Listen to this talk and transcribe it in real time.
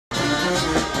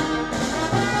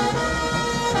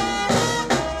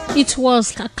It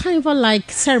was a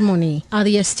carnival-like ceremony at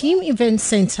the Esteem Event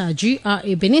Center,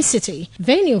 GRA, Benin City,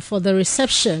 venue for the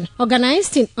reception,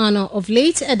 organized in honor of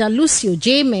late Elder Lucy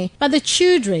Okhelen by the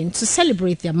children to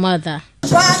celebrate their mother.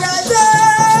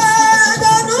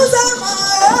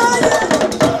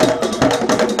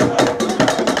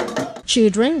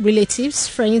 Children, relatives,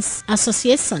 friends,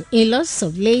 associates, and in-laws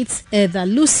of late Elder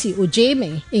Lucy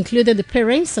Okhelen included the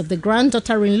parents of the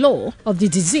granddaughter-in-law of the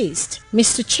deceased,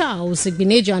 Mr. Charles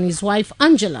Igbinejo, and his wife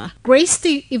Angela, graced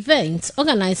the event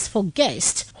organized for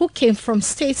guests who came from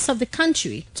states of the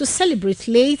country to celebrate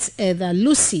late Elder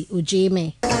Lucy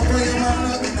Okhelen.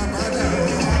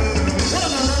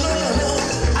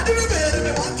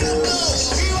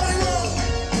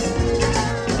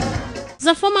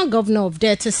 The former governor of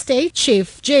Delta State,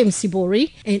 Chief James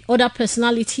Ibori, and other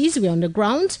personalities were on the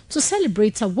ground to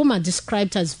celebrate a woman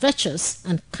described as virtuous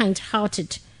and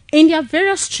kind-hearted. In their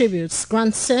various tributes,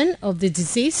 grandson of the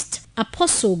deceased,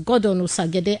 Apostle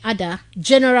Gordon-Osagiede Ada,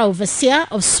 General Overseer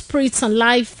of Spirits and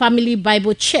Life Family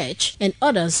Bible Church, and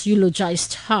others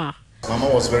eulogized her. Mama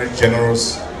was very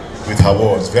generous with her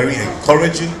words, very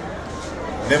encouraging,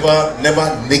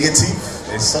 never negative.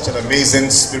 It's such an amazing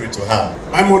spirit to have.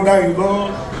 My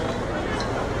mother-in-law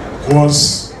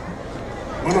was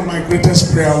one of my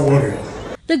greatest prayer warriors.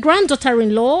 The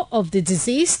granddaughter-in-law of the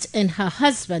deceased and her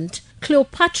husband,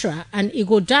 Cleopatra and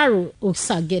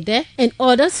Gordon-Osagiede, and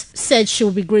others said she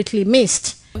will be greatly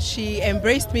missed. She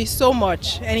embraced me so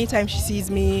much. Anytime she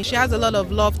sees me, she has a lot of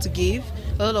love to give,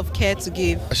 a lot of care to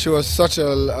give. She was such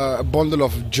a bundle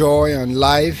of joy and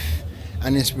life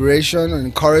and inspiration and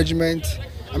encouragement.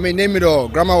 I mean, name it all.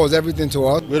 Grandma was everything to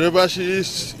us. Wherever she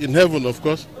is in heaven, of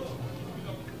course,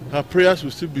 her prayers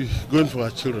will still be going for her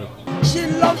children. She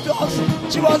loved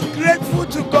us. She was grateful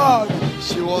to God.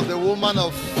 She was a woman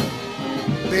of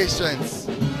patience,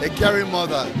 a caring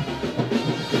mother,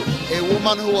 a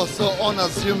woman who was so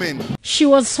unassuming. She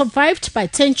was survived by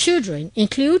 10 children,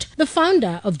 include the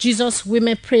founder of Jesus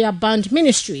Women Prayer Band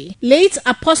Ministry, late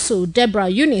Apostle Deborah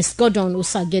Eunice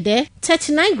Gordon-Osagiede,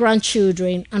 39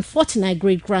 grandchildren and 49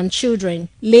 great-grandchildren.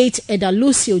 Late Elder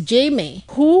Lucy Okhelen,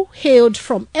 who hailed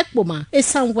from Ekpoma, a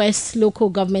southwest local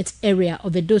government area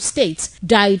of Edo State,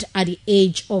 died at the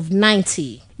age of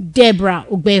 90. Deborah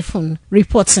Ogbeifun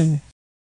reporting.